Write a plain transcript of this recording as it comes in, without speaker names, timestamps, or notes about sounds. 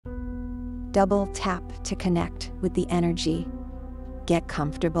Double tap to connect with the energy. Get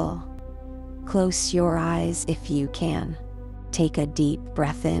comfortable. Close your eyes if you can. Take a deep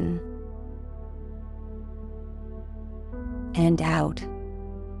breath in and out.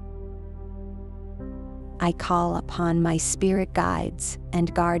 I call upon my spirit guides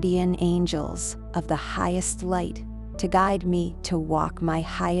and guardian angels of the highest light to guide me to walk my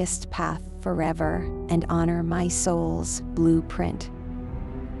highest path forever and honor my soul's blueprint.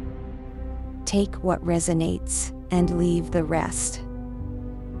 Take what resonates and leave the rest.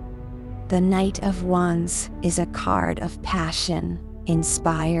 The Knight of Wands is a card of passion,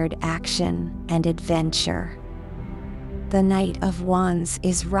 inspired action, and adventure. The Knight of Wands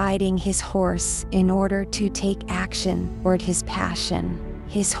is riding his horse in order to take action toward his passion.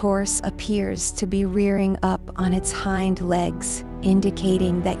 His horse appears to be rearing up on its hind legs,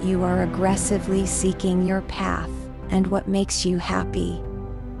 indicating that you are aggressively seeking your path and what makes you happy.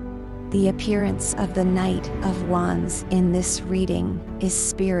 The appearance of the Knight of Wands in this reading is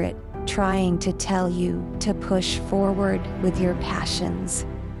spirit trying to tell you to push forward with your passions.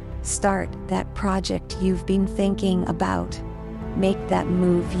 Start that project you've been thinking about. Make that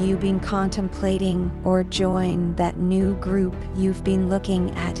move you've been contemplating, or join that new group you've been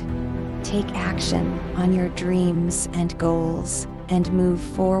looking at. Take action on your dreams and goals, and move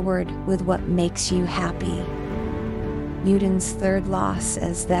forward with what makes you happy. Newton's third law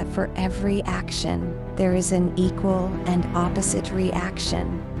says that for every action, there is an equal and opposite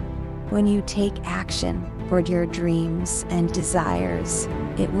reaction. When you take action toward your dreams and desires,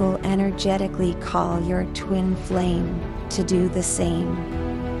 it will energetically call your twin flame to do the same.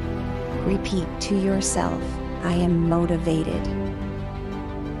 Repeat to yourself, I am motivated.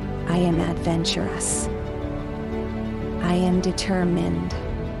 I am adventurous. I am determined.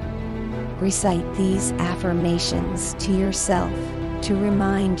 Recite these affirmations to yourself to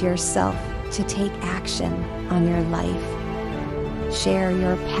remind yourself to take action on your life. Share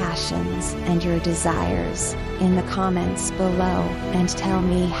your passions and your desires in the comments below and tell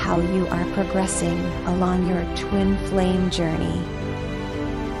me how you are progressing along your twin flame journey.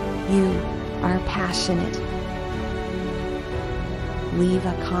 You are passionate. Leave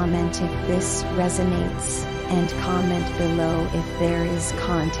a comment if this resonates, and comment below if there is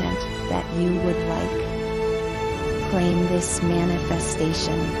content that you would like. Claim this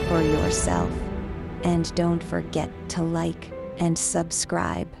manifestation for yourself, and don't forget to like and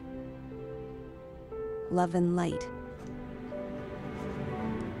subscribe. Love and light.